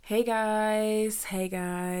Hey guys, hey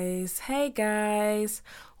guys, hey guys.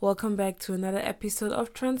 Welcome back to another episode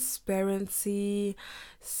of Transparency.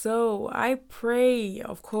 So, I pray,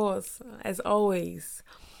 of course, as always,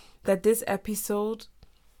 that this episode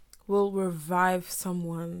will revive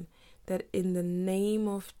someone. That in the name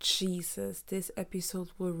of Jesus, this episode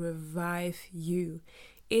will revive you.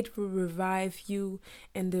 It will revive you,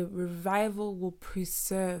 and the revival will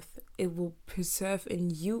preserve. It will preserve in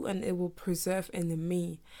you, and it will preserve in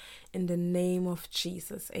me. In the name of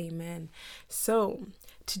Jesus, amen. So,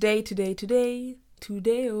 today,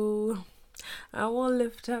 oh, I will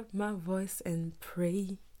lift up my voice and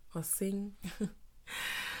pray or sing.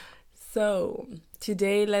 So,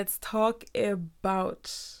 today, let's talk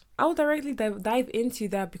about... I'll directly dive into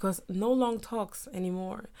that because no long talks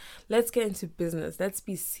anymore. Let's get into business. Let's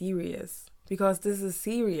be serious because this is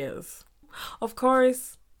serious. Of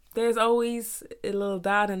course, there's always a little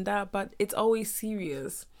that and that, but it's always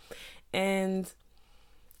serious. And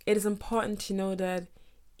it is important to know that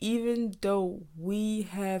even though we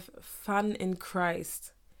have fun in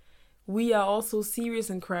Christ, we are also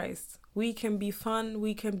serious in Christ. We can be fun,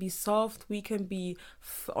 we can be soft, we can be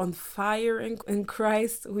on fire in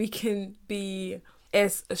Christ. We can be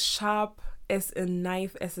as sharp as a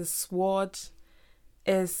knife, as a sword,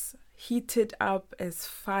 as heated up as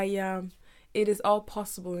fire. It is all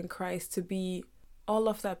possible in Christ to be all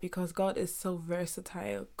of that because God is so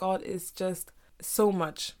versatile. God is just so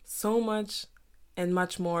much and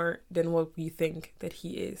much more than what we think that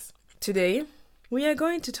He is. Today, we are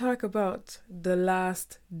going to talk about the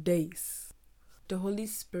last days. The Holy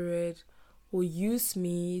Spirit will use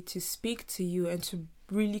me to speak to you and to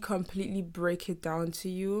really completely break it down to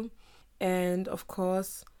you. And of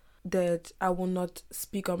course, that I will not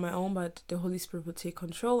speak on my own, but the Holy Spirit will take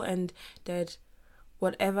control, and that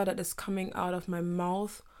whatever that is coming out of my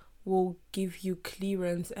mouth will give you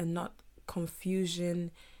clearance and not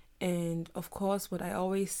confusion. And of course, what I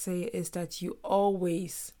always say is that you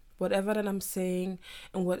always... whatever that I'm saying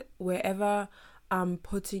and wherever I'm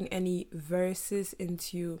putting any verses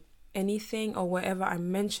into anything or wherever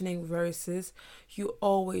I'm mentioning verses, you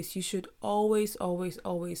should always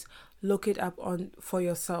look it up for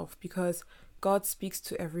yourself because God speaks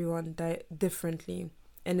to everyone differently.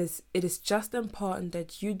 And it is just important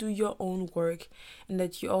that you do your own work and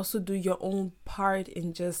that you also do your own part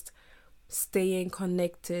in just staying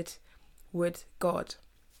connected with God.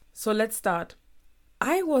 So let's start.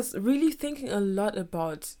 I was really thinking a lot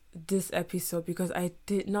about this episode because I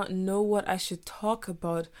did not know what I should talk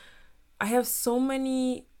about. I have so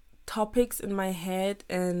many topics in my head,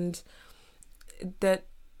 and that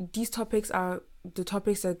these topics are the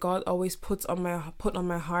topics that God always put on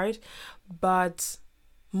my heart. But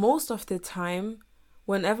most of the time,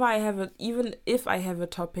 whenever even if I have a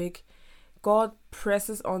topic, God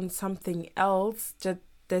presses on something else that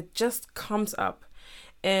just comes up.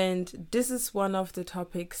 And this is one of the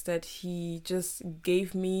topics that He just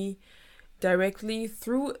gave me directly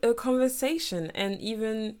through a conversation. And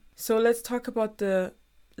even so, let's talk about the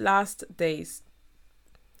last days.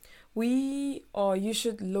 You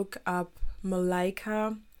should look up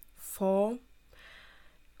Malachi 4,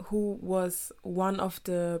 who was one of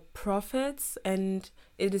the prophets, and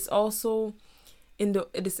it is also in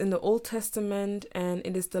the Old Testament, and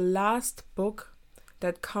it is the last book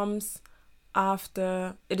that comes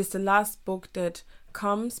after. It is the last book that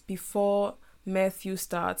comes before Matthew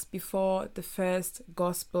starts, before the first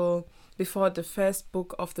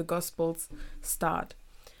book of the Gospels start.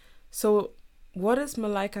 So what is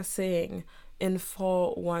Malachi saying in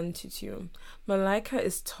 4:1-2? Malachi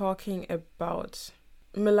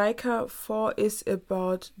 4 is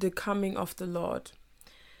about the coming of the Lord.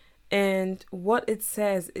 And what it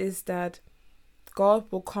says is that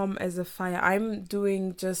God will come as a fire. I'm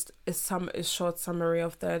doing just a short summary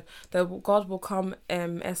of that. That God will come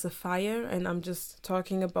as a fire, and I'm just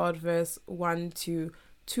talking about verse 1-2,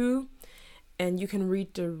 and you can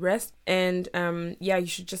read the rest. And you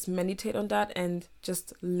should just meditate on that and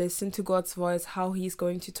just listen to God's voice, how He's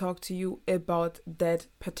going to talk to you about that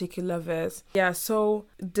particular verse. So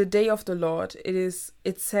the day of the Lord,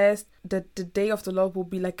 it says that the day of the Lord will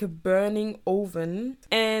be like a burning oven.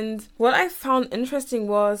 And what I found interesting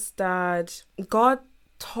was that God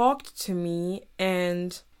talked to me,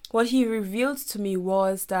 and what He revealed to me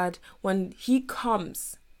was that when He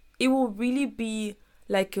comes, it will really be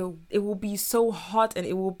it will be so hot, and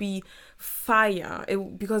it will be fire,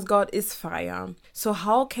 because God is fire. So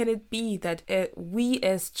how can it be that we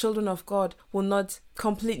as children of God will not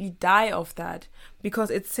completely die of that?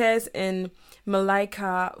 Because it says in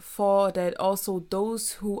Malachi 4 that also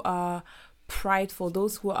those who are prideful,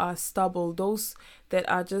 those who are stubborn, those that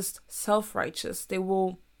are just self-righteous, they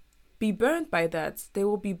will be burned by that. They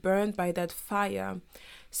will be burned by that fire.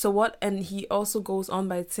 And he also goes on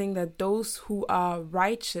by saying that those who are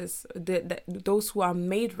righteous, those who are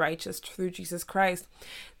made righteous through Jesus Christ,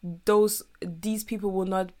 these people will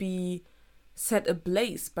not be set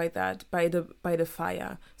ablaze by the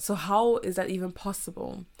fire. So how is that even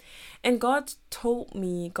possible? And God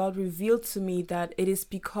revealed to me that it is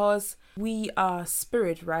because we are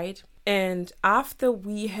spirit, right? And after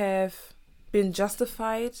we have been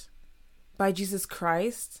justified by Jesus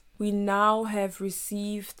Christ, we now have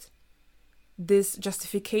received this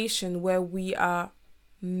justification where we are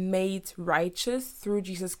made righteous through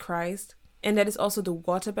Jesus Christ. And that is also the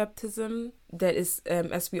water baptism that is,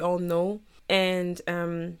 as we all know. And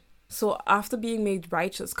so after being made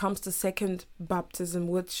righteous comes the second baptism,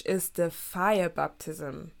 which is the fire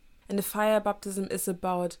baptism. And the fire baptism is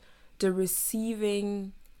about the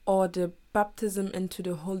receiving or the baptism into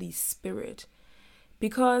the Holy Spirit.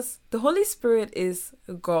 Because the Holy Spirit is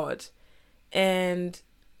God. And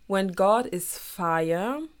when God is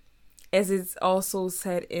fire, as it's also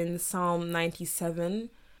said in Psalm 97,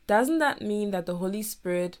 doesn't that mean that the Holy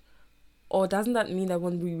Spirit, or doesn't that mean that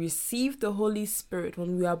when we receive the Holy Spirit,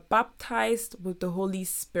 when we are baptized with the Holy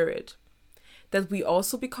Spirit, that we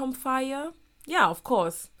also become fire? Yeah, of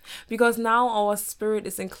course. Because now our spirit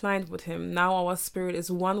is inclined with him. Now our spirit is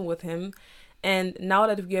one with him. And now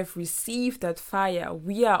that we have received that fire,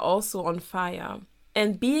 we are also on fire.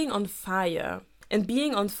 And being on fire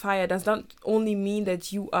does not only mean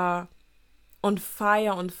that you are on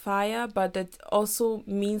fire, but that also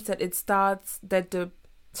means that that the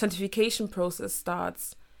sanctification process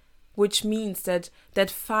starts, which means that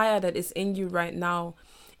fire that is in you right now,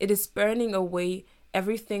 it is burning away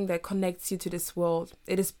everything that connects you to this world.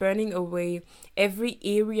 It is burning away every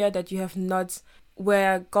area that you have not,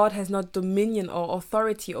 where God has not dominion or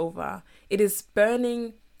authority over. It is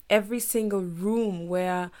burning every single room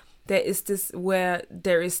where there is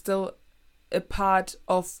still a part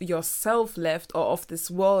of yourself left or of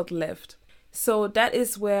this world left. So that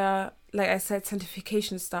is where, like I said,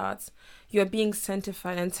 sanctification starts. You are being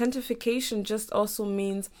sanctified, and sanctification just also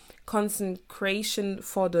means consecration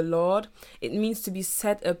for the Lord. It means to be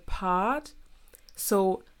set apart.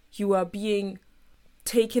 So you are being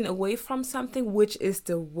taken away from something, which is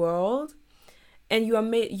the world, and you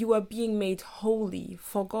are being made holy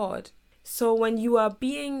for God. So when you are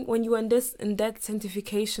in that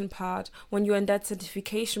sanctification part, when you're in that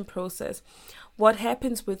sanctification process, what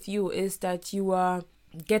happens with you is that you are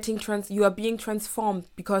being transformed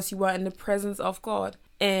because you are in the presence of God,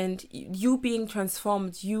 and you being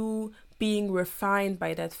transformed, you being refined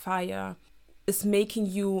by that fire is making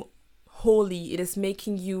you holy. It is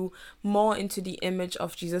making you more into the image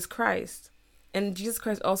of Jesus Christ. And Jesus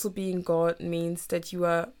Christ also being God means that you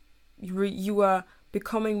are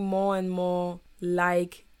becoming more and more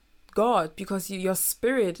like God, because your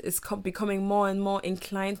spirit is becoming more and more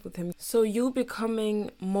inclined with him. So you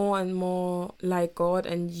becoming more and more like God,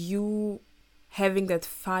 and you having that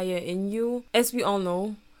fire in you. As we all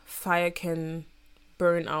know, fire can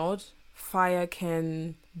burn out, fire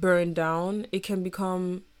can burn down, it can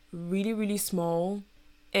become really, really small.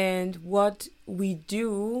 And what we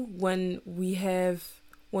do when we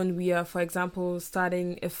are, for example,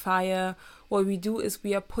 starting a fire, what we do is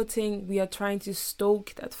we are trying to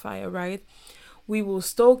stoke that fire, right? We will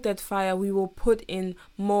stoke that fire. We will put in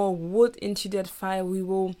more wood into that fire. We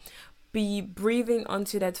will be breathing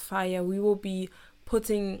onto that fire. We will be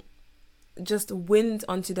putting just wind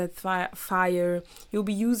onto that fire. You'll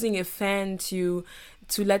be using a fan to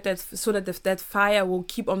let that, so that that fire will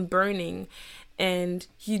keep on burning. And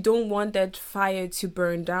you don't want that fire to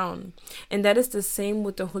burn down. And that is the same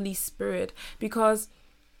with the Holy Spirit, because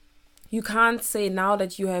you can't say, now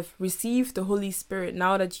that you have received the Holy Spirit,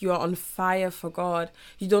 now that you are on fire for God,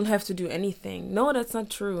 you don't have to do anything. No, that's not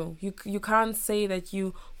true. You can't say that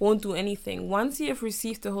you won't do anything. Once you have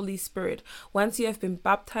received the Holy Spirit, once you have been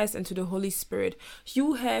baptized into the Holy Spirit,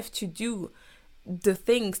 you have to do the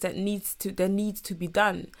things that needs to be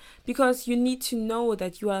done, because you need to know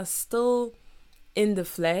that you are still in the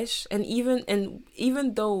flesh, and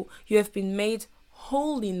even though you have been made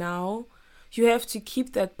holy now, you have to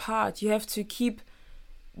keep that part. You have to keep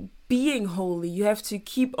being holy. You have to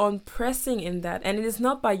keep on pressing in that. And it is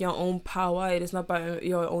not by your own power. It is not by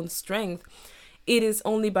your own strength. It is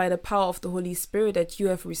only by the power of the Holy Spirit that you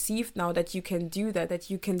have received now that you can do that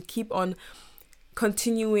you can keep on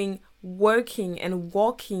continuing working and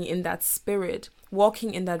walking in that spirit,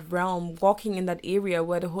 walking in that realm, walking in that area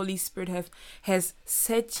where the Holy Spirit has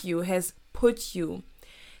set you, has put you.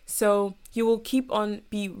 So you will keep on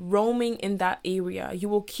be roaming in that area. You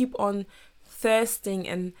will keep on thirsting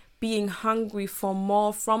and being hungry for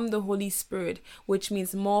more from the Holy Spirit, which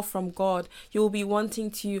means more from God. You will be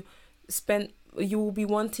wanting to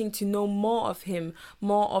know more of him,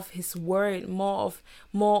 more of his word, you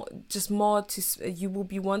will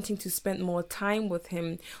be wanting to spend more time with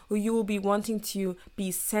him, or you will be wanting to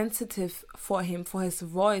be sensitive for him, for his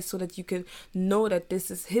voice, so that you can know that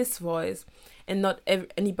this is his voice and not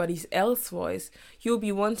anybody else's voice. You'll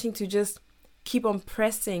be wanting to just keep on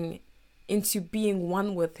pressing into being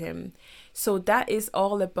one with him. So that is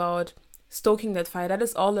all about stoking that fire. That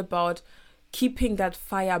is all about keeping that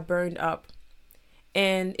fire burned up.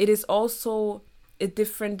 And it is also a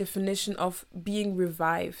different definition of being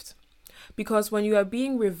revived. Because when you are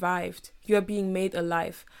being revived, you are being made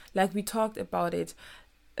alive. Like we talked about it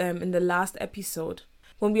in the last episode.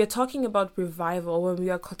 When we are talking about revival, when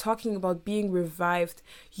we are talking about being revived,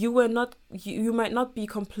 you might not be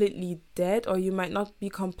completely dead, or you might not be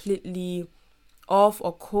completely off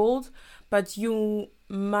or cold, but you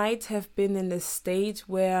might have been in a state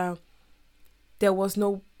where there was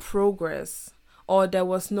no progress or there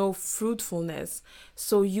was no fruitfulness.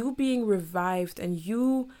 So you being revived and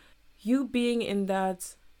you being in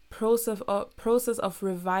that process of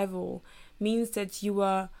revival means that you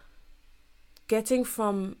are getting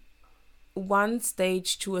from one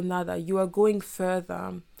stage to another. You are going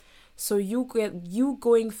further. So you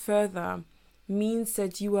going further means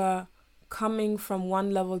that you are coming from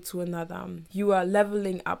one level to another. You are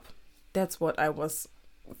leveling up. That's what I was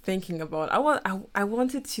thinking about. I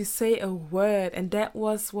wanted to say a word, and that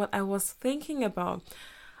was what I was thinking about.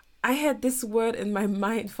 I had this word in my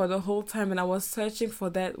mind for the whole time, and I was searching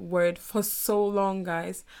for that word for so long,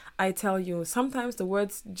 guys. I tell you, sometimes the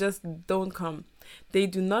words just don't come. They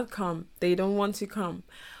do not come. They don't want to come.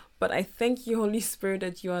 But I thank you, Holy Spirit,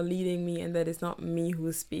 that you are leading me and that it's not me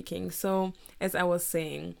who's speaking. So, as I was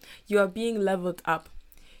saying, you are being leveled up.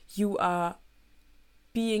 You are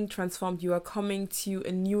being transformed. You are coming to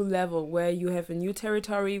a new level where you have a new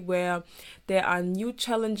territory, where there are new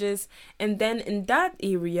challenges, and then in that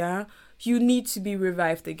area you need to be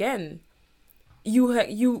revived again. You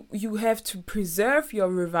have to preserve your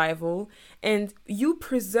revival, and you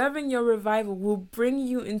preserving your revival will bring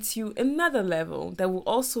you into another level that will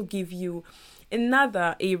also give you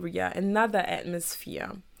another area, another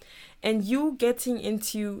atmosphere. And you getting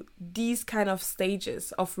into these kind of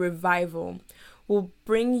stages of revival will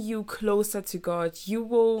bring you closer to God. You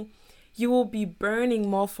will be burning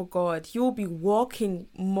more for God. You will be walking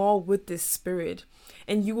more with the Spirit,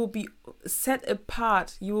 and you will be set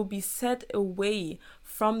apart. You will be set away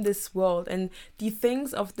from this world and the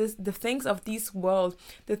things of this world,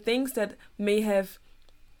 the things that may have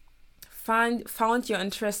found you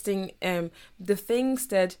interesting, the things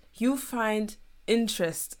that you find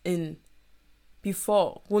interest in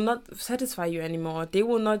before will not satisfy you anymore. You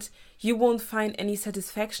won't find any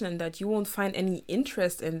satisfaction in that. You won't find any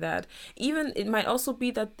interest in that. Even it might also be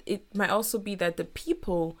that the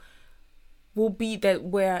people that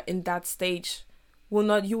were in that stage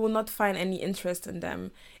you will not find any interest in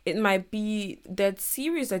them. It might be that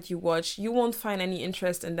series that you watch, you won't find any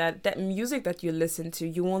interest in that. That music that you listen to,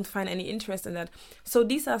 you won't find any interest in that. So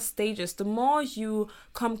these are stages. The more you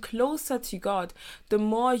come closer to God, the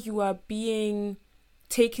more you are being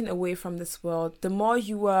taken away from this world, the more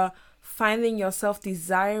you are finding yourself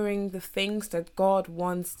desiring the things that God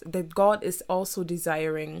wants, that God is also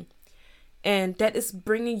desiring. And that is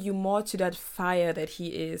bringing you more to that fire that he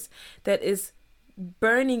is, that is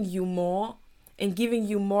burning you more and giving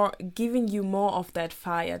you more of that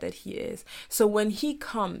fire that he is. So when he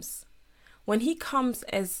comes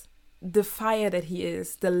as the fire that he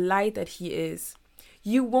is, the light that he is,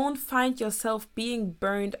 you won't find yourself being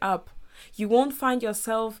burned up. You won't find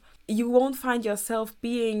yourself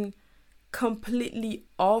being completely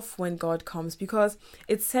off when God comes, because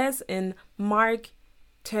it says in Mark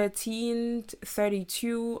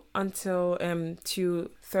 13:32 until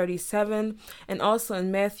to 37, and also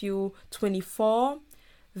in Matthew 24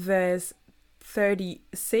 verse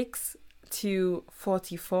 36 to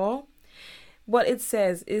 44. What it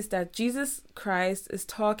says is that Jesus Christ is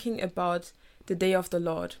talking about the day of the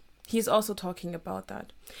Lord. He's also talking about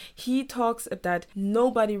that. He talks that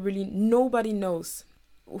nobody knows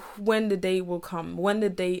when the day will come, when the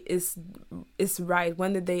day is right,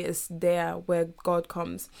 when the day is there where God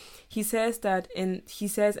comes. He says in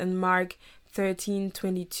Mark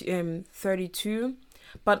 13:32,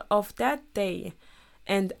 but of that day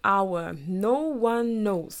and hour no one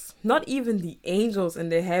knows, not even the angels in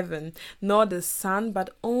the heaven, nor the Son,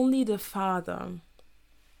 but only the Father.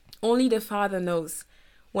 Only the Father knows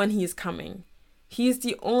when he is coming. He is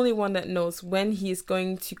the only one that knows when he is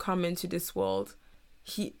going to come into this world.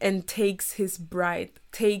 He and takes his bride,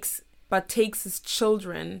 takes his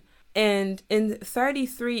children. And in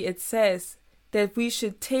 33 it says that we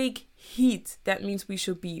should take heed. That means we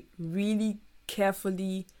should be really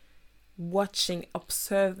carefully watching,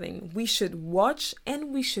 observing. We should watch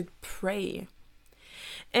and we should pray.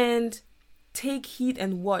 And take heed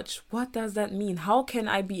and watch. What does that mean? How can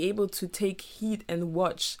I be able to take heed and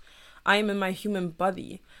watch? I am in my human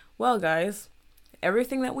body. Well, guys,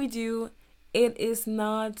 everything that we do, it is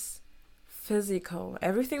not physical.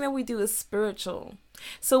 Everything that we do is spiritual.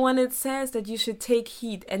 So when it says that you should take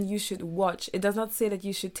heed and you should watch, it does not say that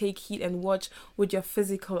you should take heed and watch with your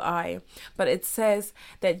physical eye, but it says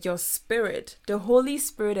that your spirit, the Holy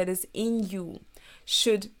Spirit that is in you,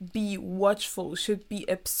 should be watchful, should be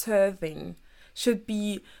observing, should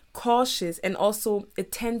be cautious and also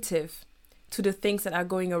attentive to the things that are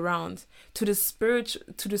going around, to the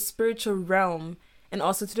spiritual realm, and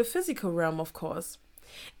also to the physical realm, of course.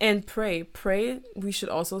 And pray. We should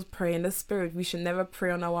also pray in the spirit. We should never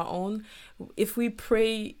pray on our own. If we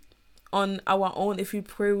pray on our own, if we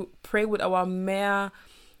pray with our mere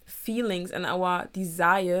feelings and our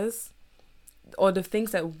desires, or the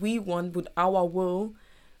things that we want with our will,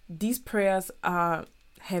 these prayers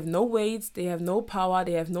have no weight, they have no power,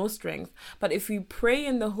 they have no strength. But if we pray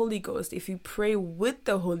in the Holy Ghost, if we pray with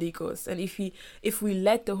the Holy Ghost, and if we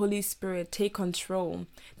let the Holy Spirit take control,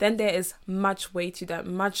 then there is much weight to that,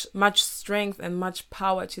 much strength and much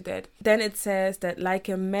power to that. Then it says that like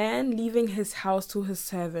a man leaving his house to his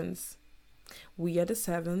servants, we are the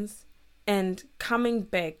servants, and coming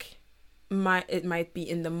back, it might be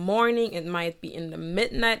in the morning, it might be in the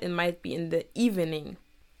midnight, it might be in the evening.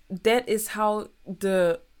 That is how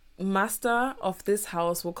the master of this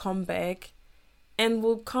house will come back and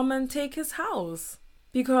will come and take his house.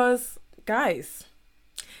 Because, guys,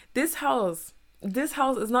 this house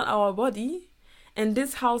is not our body, and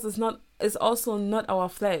this house is also not our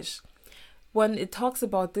flesh. When it talks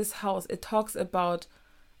about this house, it talks about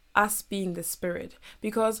us being the spirit.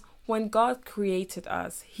 Because when God created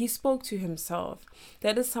us, he spoke to himself.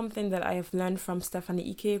 That is something that I have learned from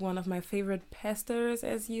Stephanie Ike, one of my favorite pastors,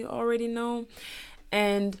 as you already know.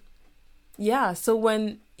 And yeah, so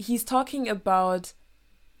when he's talking about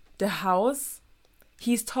the house,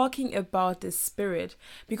 he's talking about the spirit.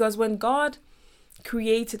 Because when God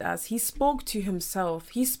created us, he spoke to himself.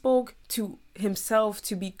 He spoke to himself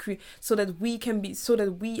to be so that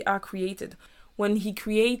we are created. When he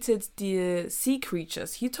created the sea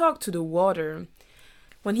creatures, he talked to the water.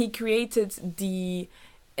 When he created the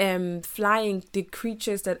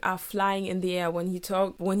creatures that are flying in the air, when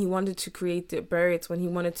he wanted to create the birds, when he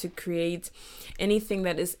wanted to create anything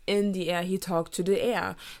that is in the air, he talked to the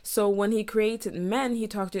air. So when he created man, he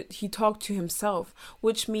talked to himself,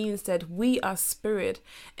 which means that we are spirit,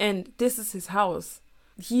 and this is his house.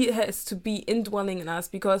 He has to be indwelling in us,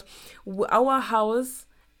 because our house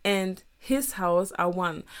and his house are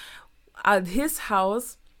one. His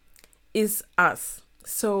house is us.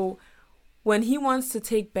 So when he wants to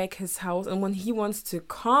take back his house, and when he wants to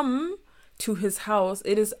come to his house,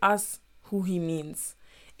 it is us who he means.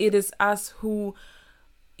 It is us who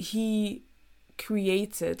he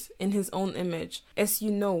created in his own image. As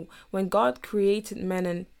you know, when God created man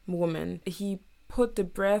and woman, he put the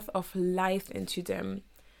breath of life into them,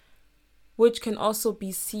 which can also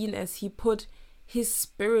be seen as he put his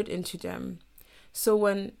spirit into them. So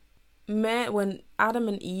when Adam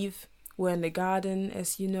and Eve were in the garden,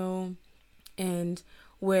 as you know, and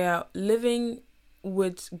were living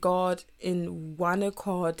with God in one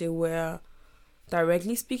accord, they were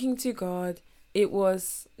directly speaking to God.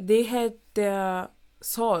 They had their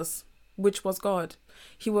source, which was God.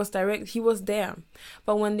 He was there.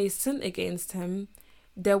 But when they sinned against him,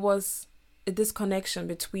 there was a disconnection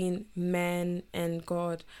between man and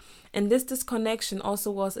God. And this disconnection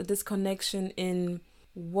also was a disconnection in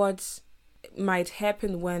what might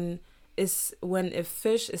happen when a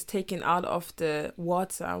fish is taken out of the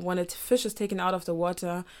water. When a fish is taken out of the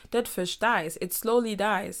water, that fish dies. It slowly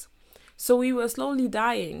dies. So we were slowly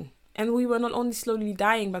dying. And we were not only slowly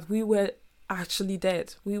dying, but we were actually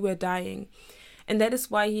dead. We were dying. And that is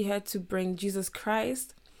why he had to bring Jesus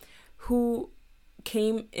Christ, who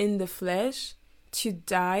came in the flesh, to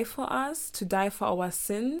die for us, to die for our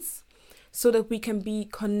sins, so that we can be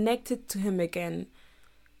connected to him again,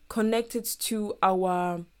 connected to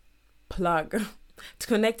our plug,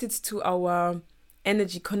 connected to our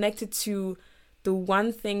energy, connected to the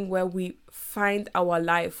one thing where we find our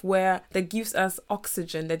life, where that gives us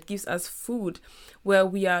oxygen, that gives us food, where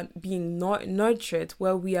we are being nurtured,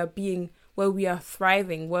 where we where we are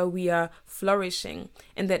thriving, where we are flourishing,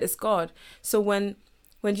 and that is God. So when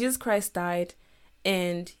Jesus Christ died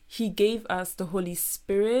and he gave us the Holy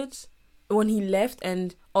Spirit, when he left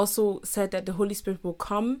and also said that the Holy Spirit will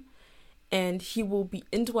come and he will be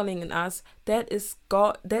indwelling in us, that is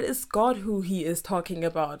God who he is talking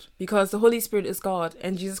about, because the Holy Spirit is God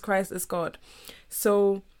and Jesus Christ is God.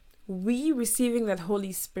 So we receiving that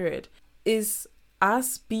Holy Spirit is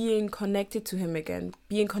us being connected to him again,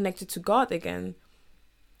 being connected to God again.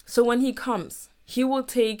 So when he comes, he will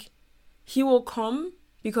come,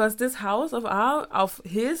 because this house of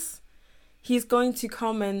his, he's going to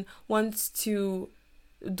come and wants to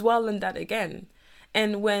dwell in that again.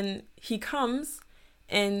 And when he comes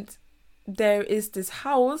and there is this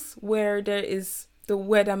house where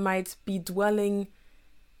there might be dwelling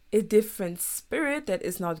a different spirit that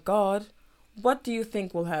is not God, what do you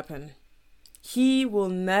think will happen? He will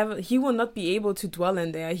not be able to dwell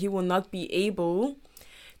in there. He will not be able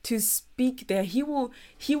to speak there. He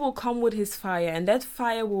will come with his fire, and that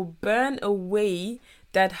fire will burn away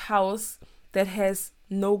that house that has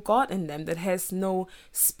no God in them, that has no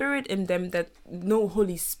spirit in them, that no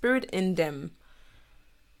Holy Spirit in them.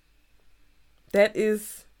 That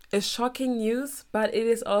is a shocking news, but it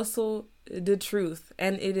is also the truth,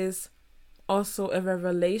 and it is also a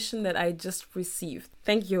revelation that I just received.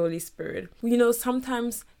 Thank you, Holy Spirit.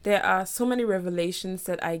 Sometimes there are so many revelations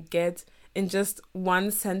that I get in just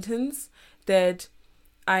one sentence that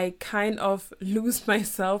I kind of lose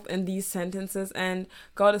myself in these sentences, and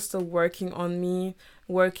God is still working on me,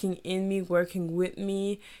 working in me, working with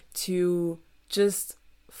me to just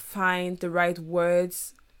find the right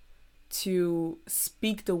words, to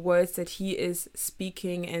speak the words that he is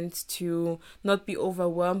speaking, and to not be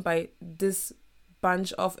overwhelmed by this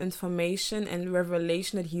bunch of information and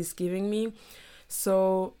revelation that he's giving me.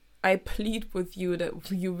 So I plead with you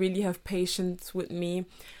that you really have patience with me,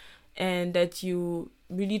 and that you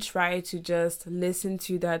really try to just listen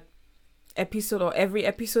to that episode or every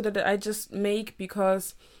episode that I just make,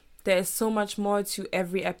 because there is so much more to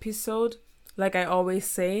every episode, like I always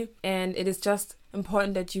say. And it is just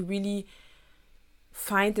important that you really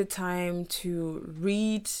find the time to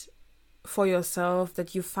read for yourself,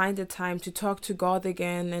 that you find the time to talk to God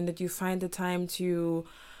again, and that you find the time to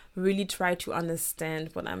really try to understand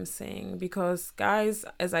what I'm saying. Because guys,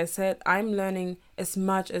 as I said, I'm learning as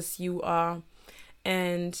much as you are,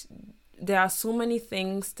 and there are so many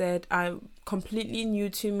things that are completely new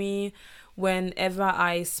to me whenever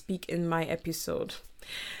I speak in my episode.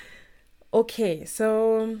 Okay,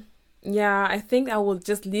 so yeah, I think I will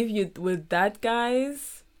just leave you with that,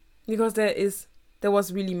 guys, because there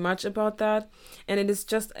was really much about that, and it is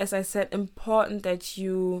just, as I said, important that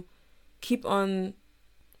you keep on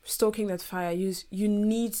stoking that fire. You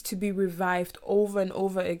need to be revived over and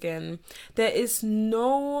over again. There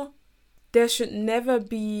should never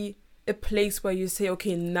be a place where you say,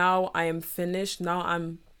 okay, now I am finished, now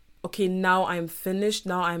I'm finished,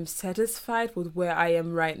 now I'm satisfied with where I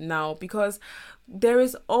am right now, because there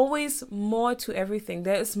is always more to everything.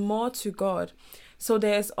 There is more to God. So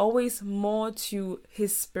there is always more to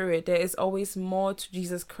his Spirit. There is always more to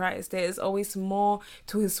Jesus Christ. There is always more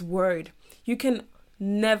to his word. You can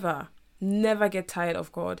never get tired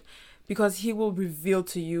of God, because he will reveal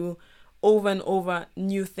to you over and over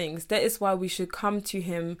new things. That is why we should come to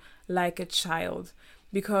him like a child,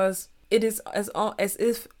 because it is as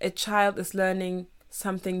if a child is learning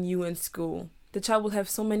something new in school. The child will have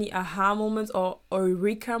so many aha moments or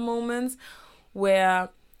eureka moments where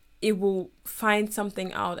it will find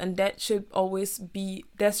something out, and that should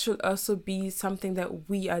also be something that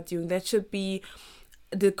we are doing. That should be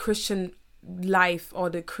the Christian life or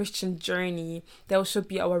the Christian journey. That should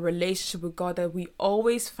be our relationship with God, that we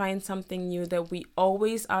always find something new, that we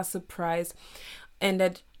always are surprised, and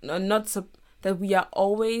that we are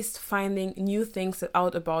always finding new things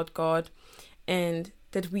out about God, and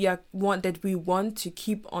that we want to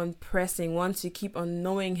keep on pressing, want to keep on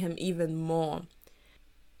knowing him even more.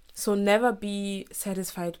 So never be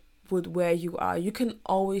satisfied with where you are. You can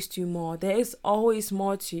always do more. There is always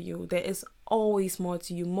more to you. There is always more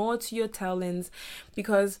to you, more to your talents,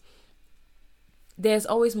 because there's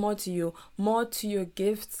always more to you, more to your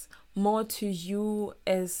gifts, more to you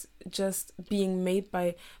as just being made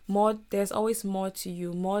by more. There's always more to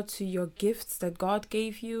you, more to your gifts that God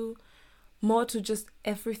gave you, more to just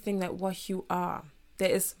everything that what you are. There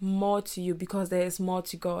is more to you, because there is more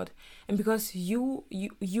to God, and because you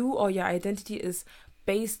or your identity is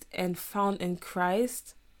based and found in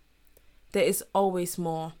Christ. There is always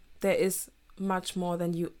more. There is much more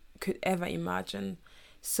than you could ever imagine.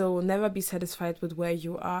 So never be satisfied with where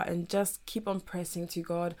you are, and just keep on pressing to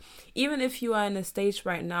God. Even if you are in a stage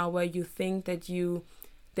right now where you think that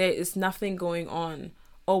there is nothing going on,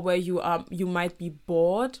 or where you might be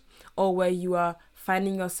bored, or where you are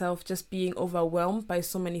finding yourself just being overwhelmed by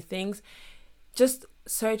so many things, just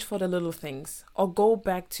search for the little things, or go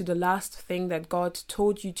back to the last thing that God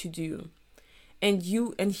told you to do. And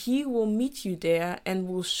he will meet you there and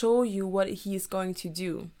will show you what he is going to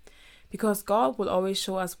do. Because God will always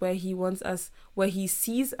show us where he wants us, where he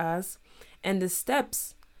sees us, and the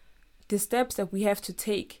steps that we have to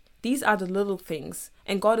take. These are the little things.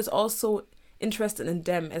 And God is also interested in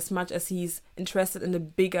them as much as he's interested in the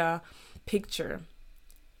bigger picture.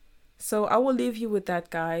 So I will leave you with that,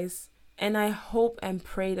 guys. And I hope and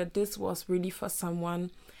pray that this was really for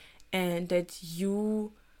someone, and that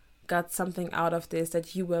you got something out of this,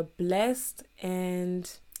 that you were blessed.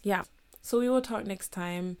 And yeah, so we will talk next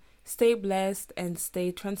time. Stay blessed and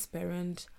stay transparent.